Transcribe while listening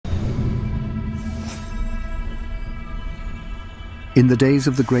In the days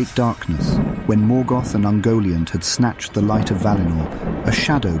of the Great Darkness, when Morgoth and Ungoliant had snatched the light of Valinor, a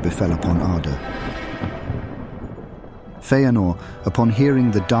shadow befell upon Arda. Fëanor, upon hearing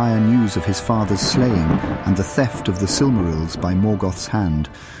the dire news of his father's slaying and the theft of the Silmarils by Morgoth's hand,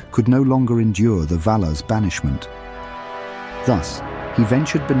 could no longer endure the Valar's banishment. Thus, he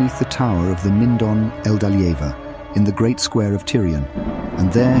ventured beneath the tower of the Mindon Eldalieva in the great square of Tirion,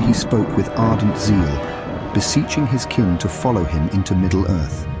 and there he spoke with ardent zeal, beseeching his kin to follow him into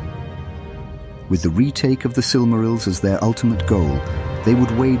Middle-earth. With the retake of the Silmarils as their ultimate goal, they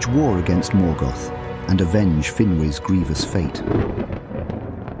would wage war against Morgoth and avenge Finwë's grievous fate.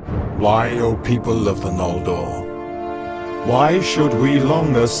 Why, O people of the Noldor? Why should we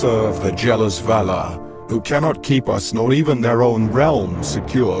longer serve the jealous Valar, who cannot keep us nor even their own realm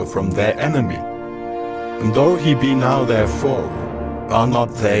secure from their enemy? And though he be now their foe, are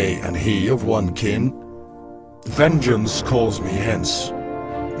not they and he of one kin? Vengeance calls me hence,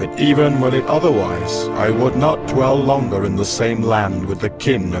 but even were it otherwise, I would not dwell longer in the same land with the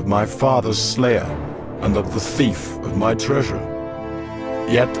kin of my father's slayer, and of the thief of my treasure.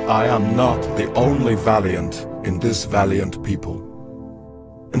 Yet I am not the only valiant in this valiant people.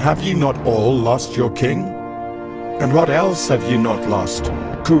 And have ye not all lost your king? And what else have ye not lost,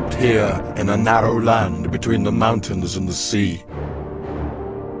 cooped here in a narrow land between the mountains and the sea?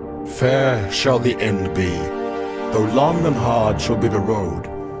 Fair shall the end be, though long and hard shall be the road.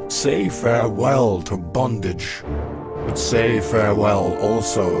 Say farewell to bondage, but say farewell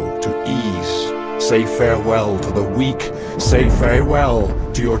also to ease. Say farewell to the weak, say farewell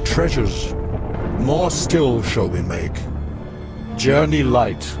to your treasures. More still shall we make. Journey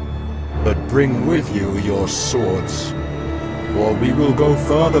light, but bring with you your swords. For we will go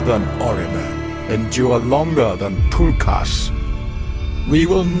further than Orime, endure longer than Pulkas. We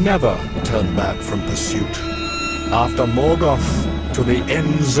will never turn back from pursuit. After Morgoth, to the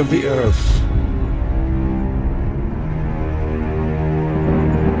ends of the earth.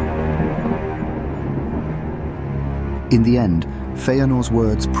 In the end, Fëanor's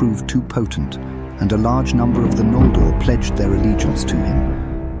words proved too potent, and a large number of the Noldor pledged their allegiance to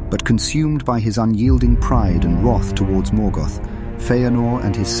him. But consumed by his unyielding pride and wrath towards Morgoth, Fëanor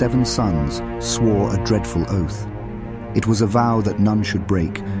and his 7 sons swore a dreadful oath. It was a vow that none should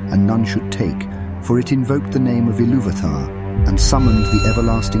break, and none should take, for it invoked the name of Ilúvatar, and summoned the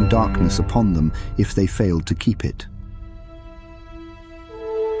everlasting darkness upon them if they failed to keep it.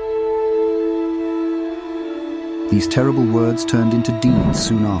 These terrible words turned into deeds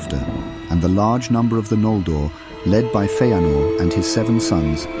soon after, and the large number of the Noldor, led by Fëanor and his 7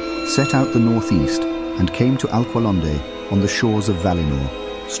 sons, set out the northeast and came to Alqualondë on the shores of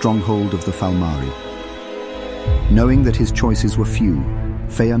Valinor, stronghold of the Falmari. Knowing that his choices were few,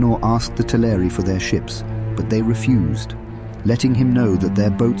 Fëanor asked the Teleri for their ships, but they refused, letting him know that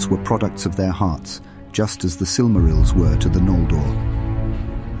their boats were products of their hearts, just as the Silmarils were to the Noldor.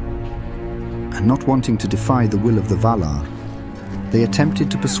 And not wanting to defy the will of the Valar, they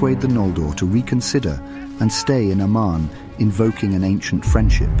attempted to persuade the Noldor to reconsider and stay in Aman, invoking an ancient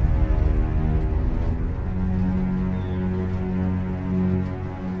friendship.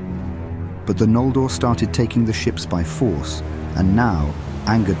 But the Noldor started taking the ships by force, and now,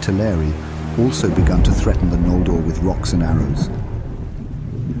 angered Teleri, also begun to threaten the Noldor with rocks and arrows.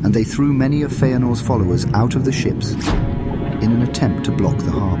 And they threw many of Fëanor's followers out of the ships in an attempt to block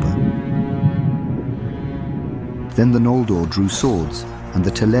the harbour. Then the Noldor drew swords, and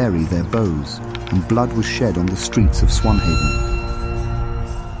the Teleri their bows, and blood was shed on the streets of Swanhaven.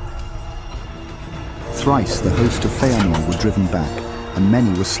 Thrice the host of Fëanor were driven back, and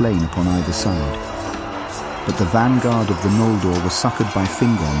many were slain upon either side. But the vanguard of the Noldor was succoured by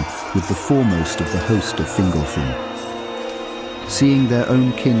Fingon with the foremost of the host of Fingolfin. Seeing their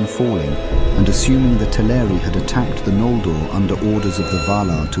own kin falling, and assuming the Teleri had attacked the Noldor under orders of the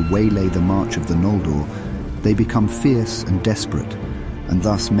Valar to waylay the march of the Noldor, they become fierce and desperate, and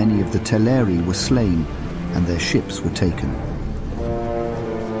thus many of the Teleri were slain, and their ships were taken.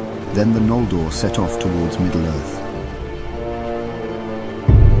 Then the Noldor set off towards Middle-earth.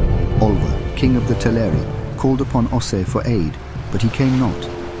 Olver, king of the Teleri, called upon Osse for aid, but he came not.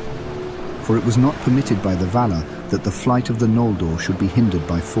 For it was not permitted by the Valar that the flight of the Noldor should be hindered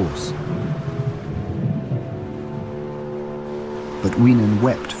by force. But Uinen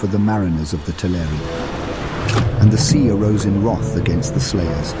wept for the mariners of the Teleri. And the sea arose in wrath against the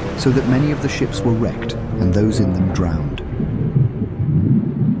slayers, so that many of the ships were wrecked, and those in them drowned.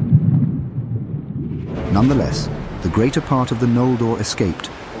 Nonetheless, the greater part of the Noldor escaped,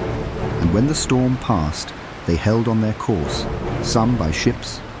 and when the storm passed, they held on their course, some by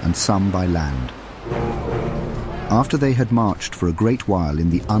ships and some by land. After they had marched for a great while in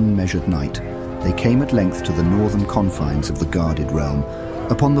the unmeasured night, they came at length to the northern confines of the guarded realm,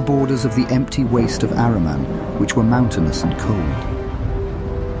 upon the borders of the empty waste of Araman, which were mountainous and cold.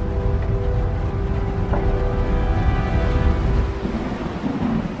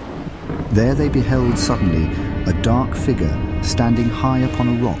 There they beheld suddenly a dark figure standing high upon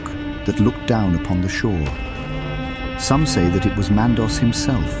a rock that looked down upon the shore. Some say that it was Mandos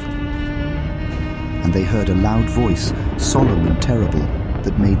himself. And they heard a loud voice, solemn and terrible,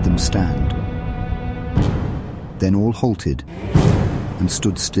 that made them stand. Then all halted and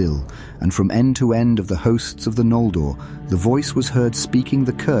stood still, and from end to end of the hosts of the Noldor, the voice was heard speaking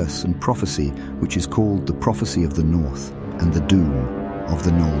the curse and prophecy which is called the prophecy of the North and the doom of the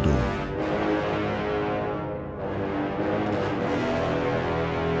Noldor.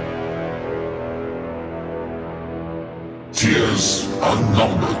 Tears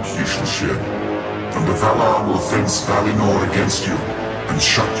unnumbered you shall shed, and the Valar will fence Valinor against you, and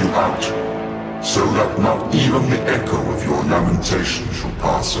shut you out, so that not even the echo of your lamentation shall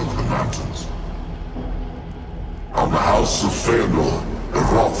pass over the mountains. On the house of Fëanor, the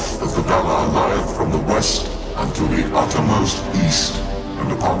wrath of the Valar lieth from the west unto the uttermost east,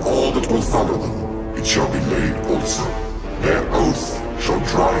 and upon all that will follow them it shall be laid also. Their oath shall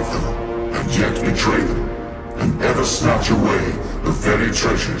drive them, and yet betray them, and ever snatch away the very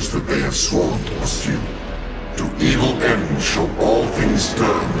treasures that they have sworn to pursue. To evil end shall all things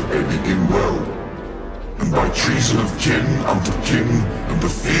turn that they begin well, and by treason of kin unto kin, and the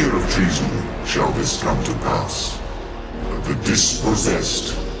fear of treason, shall this come to pass. But the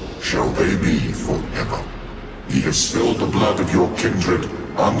dispossessed shall they be forever. Ye have spilled the blood of your kindred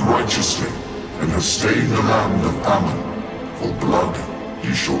unrighteously, and have stained the land of Aman. For blood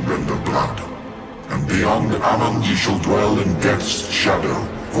ye shall render blood. And beyond Aman ye shall dwell in death's shadow,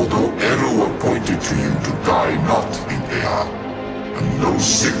 for though Eru appointed to you to die not in Ea, and no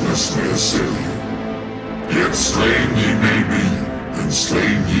sickness may assail you, yet slain ye may be, and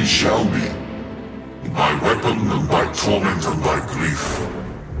slain ye shall be, by weapon and by torment and by grief.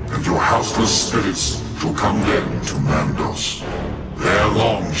 And your houseless spirits shall come then to Mandos. There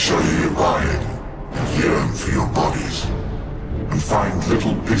long shall ye abide, and yearn for your bodies, and find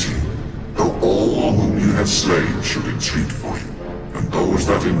little pity, though all whom you have slain should entreat for you, and those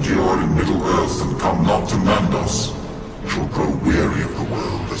that endure in Middle-earth and come not to Mandos shall grow weary of the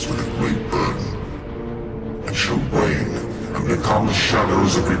world as with a great burden, and shall wane and become the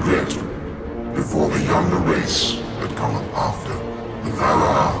shadows of regret before the younger race that cometh after. The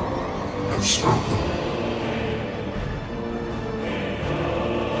Valar have spoken.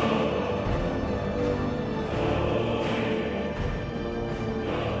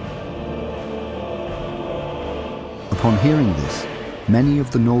 Upon hearing this, many of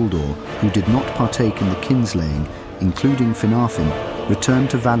the Noldor who did not partake in the kinslaying, including Finarfin,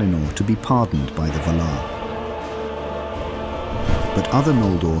 returned to Valinor to be pardoned by the Valar. But other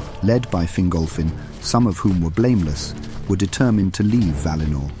Noldor, led by Fingolfin, some of whom were blameless, were determined to leave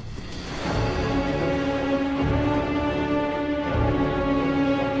Valinor.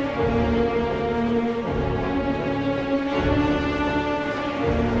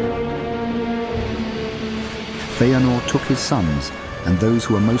 Fëanor took his sons and those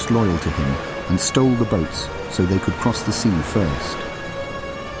who were most loyal to him and stole the boats so they could cross the sea first.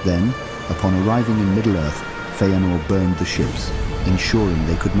 Then, upon arriving in Middle-earth, Fëanor burned the ships, ensuring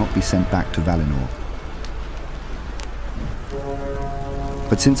they could not be sent back to Valinor.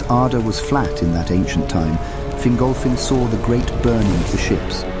 But since Arda was flat in that ancient time, Fingolfin saw the great burning of the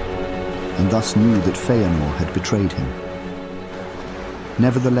ships, and thus knew that Fëanor had betrayed him.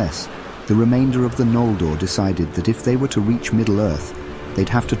 Nevertheless, the remainder of the Noldor decided that if they were to reach Middle-earth, they'd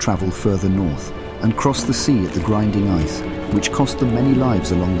have to travel further north and cross the sea at the grinding ice, which cost them many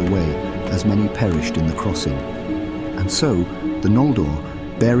lives along the way, as many perished in the crossing. And so, the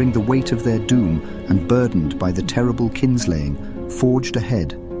Noldor, bearing the weight of their doom and burdened by the terrible kinslaying, forged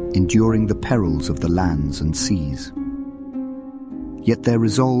ahead, enduring the perils of the lands and seas. Yet their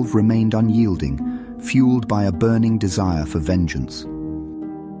resolve remained unyielding, fueled by a burning desire for vengeance.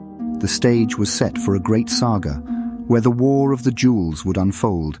 The stage was set for a great saga, where the War of the Jewels would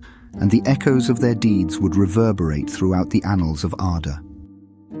unfold, and the echoes of their deeds would reverberate throughout the annals of Arda.